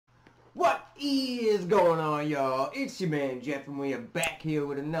What is going on, y'all? It's your man Jeff, and we are back here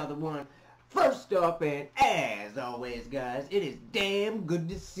with another one. First up, and as always, guys, it is damn good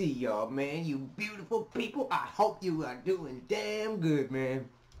to see y'all, man. You beautiful people. I hope you are doing damn good, man.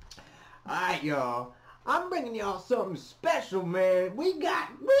 Alright, y'all. I'm bringing y'all something special, man. We got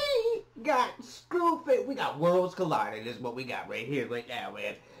Scru. We got Worlds Colliding. This is what we got right here, right now,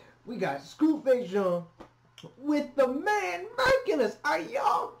 man. We got Scru with the man Merkules. Are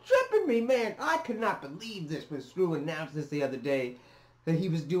y'all tripping me, man? I could not believe this when Scru announced this the other day, that he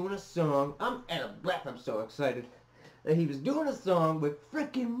was doing a song. I'm out of breath, I'm so excited. That he was doing a song with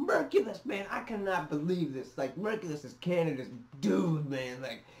freaking Merkules, man. I cannot believe this. Like, Merkules is Canada's dude, man.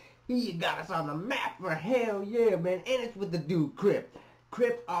 Like, he got us on the map for hell yeah, man. And it's with the dude Crypt.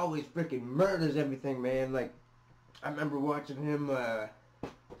 Crypt always freaking murders everything, man. Like, I remember watching him,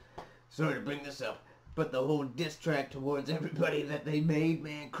 sorry to bring this up, but the whole diss track towards everybody that they made,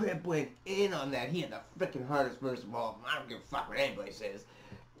 man, Crypt went in on that. He had the freaking hardest verse of all. I don't give a fuck what anybody says.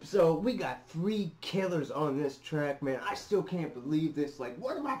 So we got 3 killers on this track, man. I still can't believe this. Like,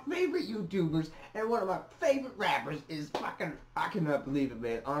 one of my favorite YouTubers and one of my favorite rappers is fucking, I cannot believe it,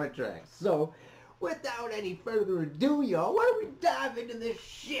 man, on a track. So, without any further ado, y'all, why don't we dive into this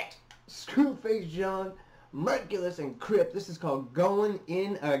shit? Screwface John, Merkules, and Crypt. This is called Going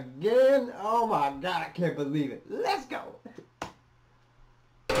In Again. Oh my god, I can't believe it. Let's go.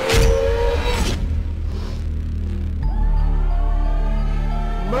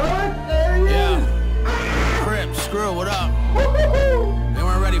 Yeah. Crypt, Scru, what up? They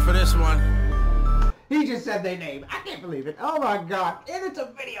weren't ready for this one. He just said their name. I can't believe it. Oh my god. And it's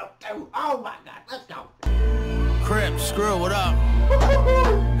a video too. Oh my god. Let's go. Crypt, Scru, what up?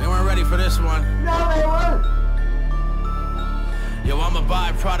 They weren't ready for this one. No, they weren't. Yo, I'm a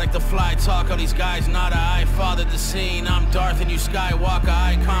byproduct of fly talk. All these guys nada. I fathered the scene. I'm Darth and you Skywalker.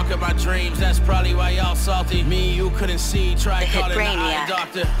 I conquered my dreams. That's probably why y'all salty. Me, you couldn't see. Try calling the eye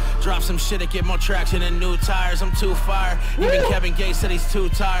doctor. Drop some shit to get more traction than new tires. I'm too fire. Even Kevin Gates said he's too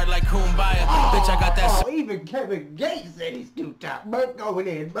tired, like Kumbaya. Bitch, I got that. Even Kevin Gates said he's too tired. Merk going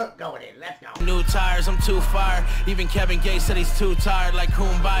in. Let's go. New tires, I'm too fire. Even Kevin Gates said he's too tired, like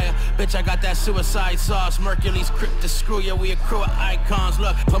Kumbaya. Bitch, I got that suicide sauce. Merkules, Crypt, Scru. Yeah, we a crew of icons.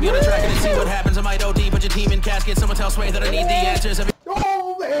 Look, put me on the track and see what happens. I might OD, put your team in casket. Someone tell Sway that I need the answers.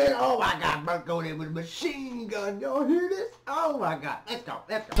 Oh man, oh my god, Merk going in with a machine gun. Y'all hear this? Oh my god, let's go.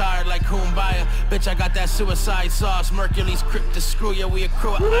 Tired like Kumbaya. Bitch, I got that suicide sauce. Merkules, Crypt, Scru. Yeah, we a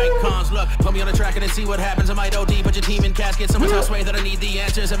crew of icons. Look, put me on the track and see what happens. I might OD, put your team in casket. Someone tell Sway that I need the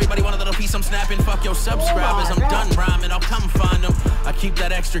answers. Everybody want a little piece, I'm snapping. Fuck your subscribers. I'm done rhyming, I'll come find them. I keep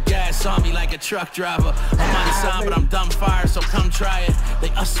that extra gas on me like a truck driver. I'm on the sign, but I'm dumb fire, so come try it. They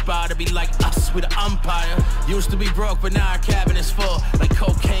aspire to be like us, we the umpire. Used to be broke, but now our cabin is full. Like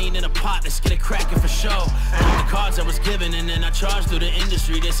cocaine in a pot, let's get it cracking for show. The cards I was given, and then I charged through the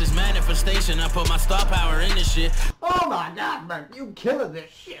industry. This is manifestation, I put my star power in this shit. Oh my god, Merk, you killing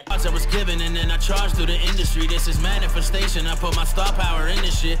this shit. Cards I was given, and then I charged through the industry. This is manifestation, I put my star power in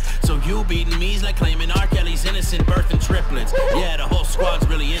this shit. So you beating me's like claiming R. Kelly's innocent, birthing triplets. Yeah, the whole squad's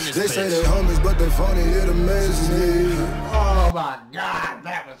really in this They bitch. say they homies, but they funny, it amazes me. Oh my god,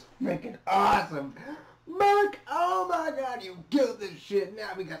 that was freaking awesome. Merk, oh my god, you killed this shit. Now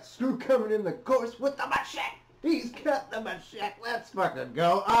we got Scru coming in the course with the machete. He's cut the machete. Let's fucking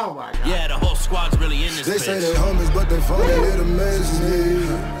go. Oh my god. Yeah, the whole squad's really in this They bitch. say they homies, but they funny, it amazes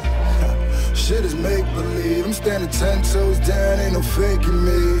me. Shit is make-believe. I'm standing 10 toes down, ain't no faking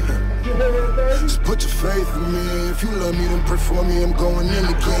me. Just put your faith in me. If you love me, then pray for me, I'm going in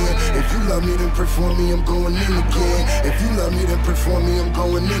again. If you love me, then pray for me, I'm going in again. If you love me, then pray for me, I'm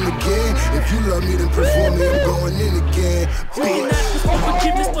going in again. If you love me, then pray for me, I'm going in again. Being asked for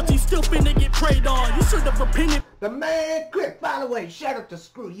forgiveness, but you still finna get preyed on. You should have repented. The man Crypt, by the way, shout out to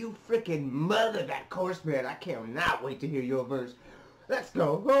Scru. You freaking mother that course, man. I cannot wait to hear your verse. Let's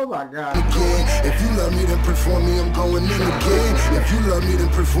go. Oh my god. If you love me, then pray for me, I'm going in again. If you love me, then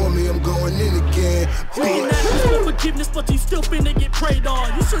pray for me, I'm going in again. Being asked for forgiveness, but you still finna get preyed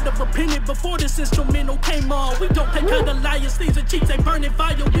on. You should have repented before this instrumental came on. We don't take kind of liars, thieves and cheats, they burning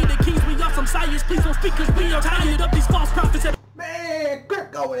fire. We the kings, we are some sires. Please don't speak, cause we are tired of these false prophets. Man,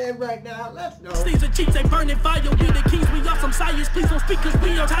 Crypt going in right now. Let's go. Thieves and cheats, they burning fire. We the kings, we are some sires. Please don't speak, cause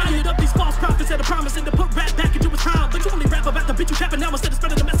we are tired of these false prophets that are promising to put rap back into its time. But you only rap about the bitch you capping now instead of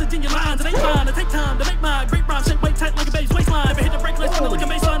spreading the message in your lines. It ain't fine to take time to make my great rhyme shake weight tight like a babe's waistline. Never hit the brake, let's look at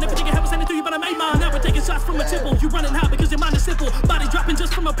baseline. Never think I haven't sent it to you, but I made mine. Now we're taking shots from a temple. You running hot because your mind is simple. Body dropping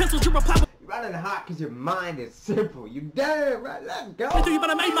just from a pencil. You reply with running hot because your mind is simple. You damn right. Let's go. you, but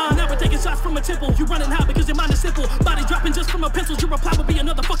I made mine. Now we're taking shots from a temple. You running hot because your mind is simple. Body dropping just from a pencil. Your reply will be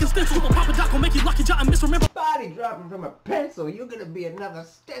another fucking stencil. sharpened from a pencil. You're gonna be another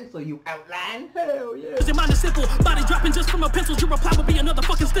stencil, you outline. Hell yeah. Your mind is simple, body dropping just from a pencil. Your reply will be another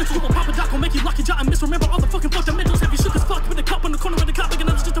fucking stencil. You will pop a doc, will make you lock your jaw and misremember all the fucking fundamentals. Have you shook as fuck with a cup on the corner of the cop, again,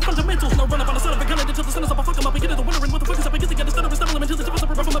 that's just the fundamentals. No run up on the side of a gun until the centers of a fuck 'em up. Beginning to wondering what the fuck is up against the stutter and stumbling until the tips of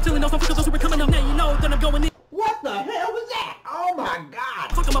a rough 'em up till he knows no fuckers who are coming up. Now you know that I'm going in. What the hell was that? Oh my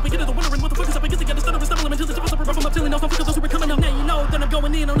god. Fuck 'em up, beginning to wondering what the fuck is up against the stutter and stumbling until the tips of a rough 'em up till he knows no fuckers who are coming up. Now you know that I'm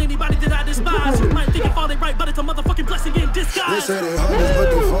going in on anybody that I despise. You might think if all they right, but it's a motherfucking blessing in disguise. They say they homies, but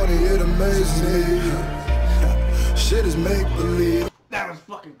they funny, it amazes me. Shit is make-believe. That was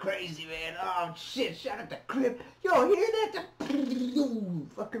fucking crazy, man. Oh shit, shout out to Crypt. Yo, hear that?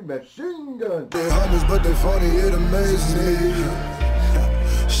 Fucking machine gun. They homies, but they funny, it amazes me.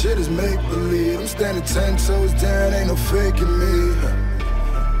 Shit is make-believe. I'm standing 10 toes down, ain't no faking me.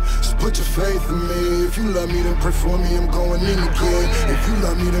 Just put your faith in me. If you love me, then pray for me, I'm going in again. If you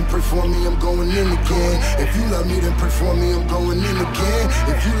love me, then pray for me, I'm going in again. If you love me, then pray for me, I'm going in again.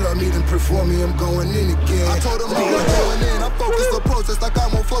 If you love me, then pray for me, I'm going in again. I told them I'm going in. I focus the protest like I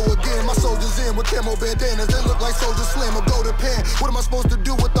won't flow again. My soldiers in with camo bandanas. They look like soldiers slam a golden pan. What am I supposed to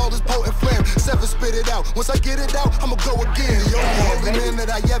do with all this potent flame? Seven spit it out. Once I get it out, I'ma go again. The only holy man that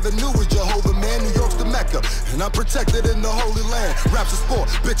I ever knew was Jehovah, man. New York's the Mecca, and I'm protected in the Holy Land. Rap's a sport,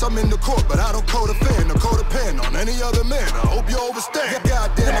 bitch, I'm in the court, but I don't code a fan or code a pen on any other man. I hope you overstand.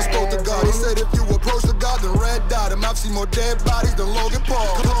 Goddamn, I spoke to God. He said if you approach the God, then red dot him. I've seen more dead bodies than Logan Paul.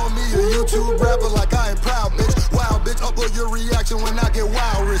 Call me a YouTube rapper like I ain't proud, bitch. Wow, bitch, upload your reaction when I get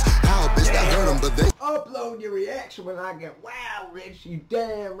wild rich. How, bitch, that hurt him, but they upload your reaction when I get wow rich. You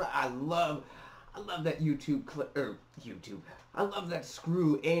damn right. I love that YouTube clip. I love that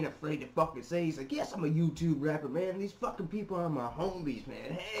Scru ain't afraid to fucking say. He's like, yes, I'm a YouTube rapper, man. These fucking people are my homies,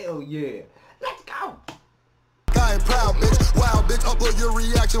 man. Hell yeah. Let's go. I ain't proud, bitch. Wow, bitch, upload your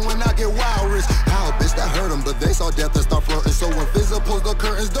reaction when I get wild rich. How, bitch, that hurt them, but they saw death and start flirting. So when Fizza pulls the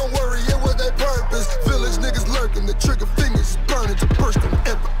curtains, don't worry, it was their purpose. Village niggas lurking, the trigger fingers burning to burst them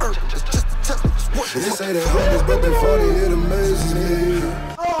ever irking. It's just a test of this work. They say they homies, but they funny, it amazes me.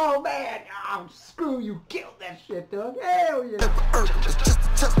 Oh, man. Oh, Scru, you killed that shit, dog. Hell yeah. Ever irking. It's just a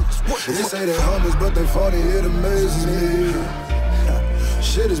test of this work. They say they homies, but they funny, it amazes me.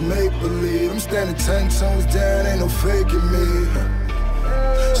 Shit is make-believe. I'm standing 10 toes down, ain't no faking me.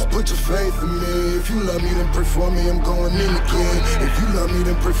 Just put your faith in me. If you love me, then pray for me, I'm going in again. If you love me,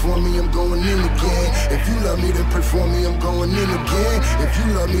 then pray for me, I'm going in again. If you love me, then pray for me, I'm going in again. If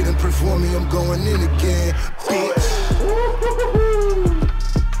you love me, then pray for me, I'm going in again. Bitch.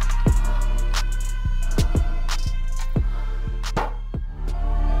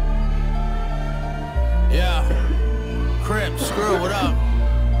 Yeah. Crypt, Scru, what up?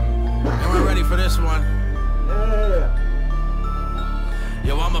 And we're ready for this one. Yeah.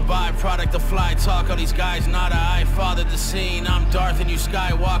 Yo, I'm a byproduct of fly talk. All these guys nada. I fathered the scene. I'm Darth and you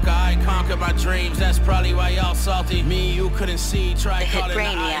Skywalker. I conquered my dreams. That's probably why y'all salty. Me, you couldn't see. Try calling the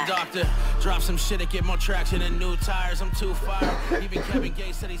eye doctor. Drop some shit to get more traction than new tires. I'm too fired. Even Kevin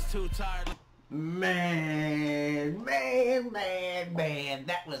Gates said he's too tired. Man,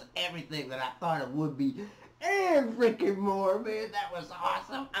 that was everything that I thought it would be, and freaking more, man. That was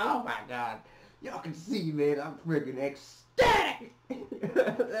awesome. Oh my god, y'all can see, man, I'm freaking ecstatic.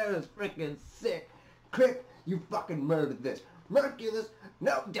 That was freaking sick. Crypt, you fucking murdered this. Merkules,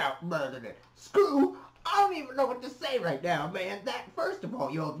 no doubt murdered it. Scru, I don't even know what to say right now, man. That, first of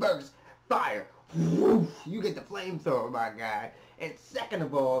all, your verse, fire. Woof, you get the flamethrower, my guy. And second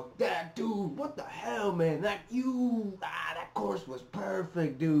of all, that dude, what the hell, man? That chorus was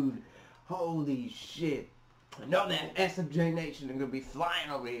perfect, dude. Holy shit. I know that SFJ Nation are gonna be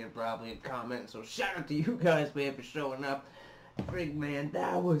flying over here probably in comments, so shout out to you guys, man, for showing up. Frig, man,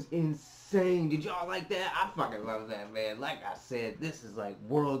 that was insane. Did y'all like that? I fucking love that, man. Like I said, this is like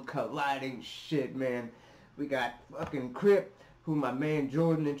world colliding shit, man. We got fucking Crypt, who my man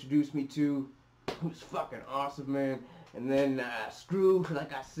Jordan introduced me to, who's fucking awesome, man. And then Scru,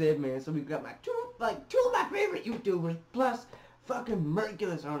 like I said, man. So we got my two of my favorite YouTubers, plus fucking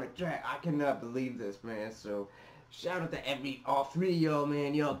Merkules on the track. I cannot believe this, man. So shout out to all three of y'all,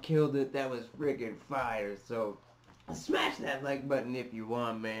 man. Y'all killed it. That was freaking fire. So smash that like button if you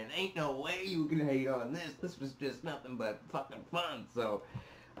want, man. Ain't no way you can hate on this. This was just nothing but fucking fun. So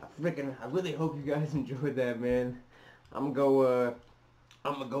I really hope you guys enjoyed that, man. I'm gonna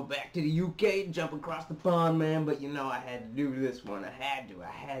go back to the UK, jump across the pond, man, but you know, I had to do this one. I had to.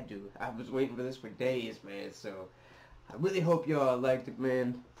 I was waiting for this for days, man, so I really hope y'all liked it,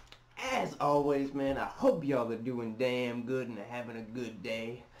 man. As always, man, I hope y'all are doing damn good and having a good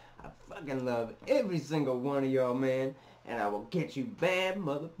day. I fucking love every single one of y'all, man. and I will catch you bad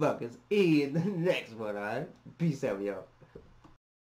motherfuckers in the next one, alright? Peace out, y'all.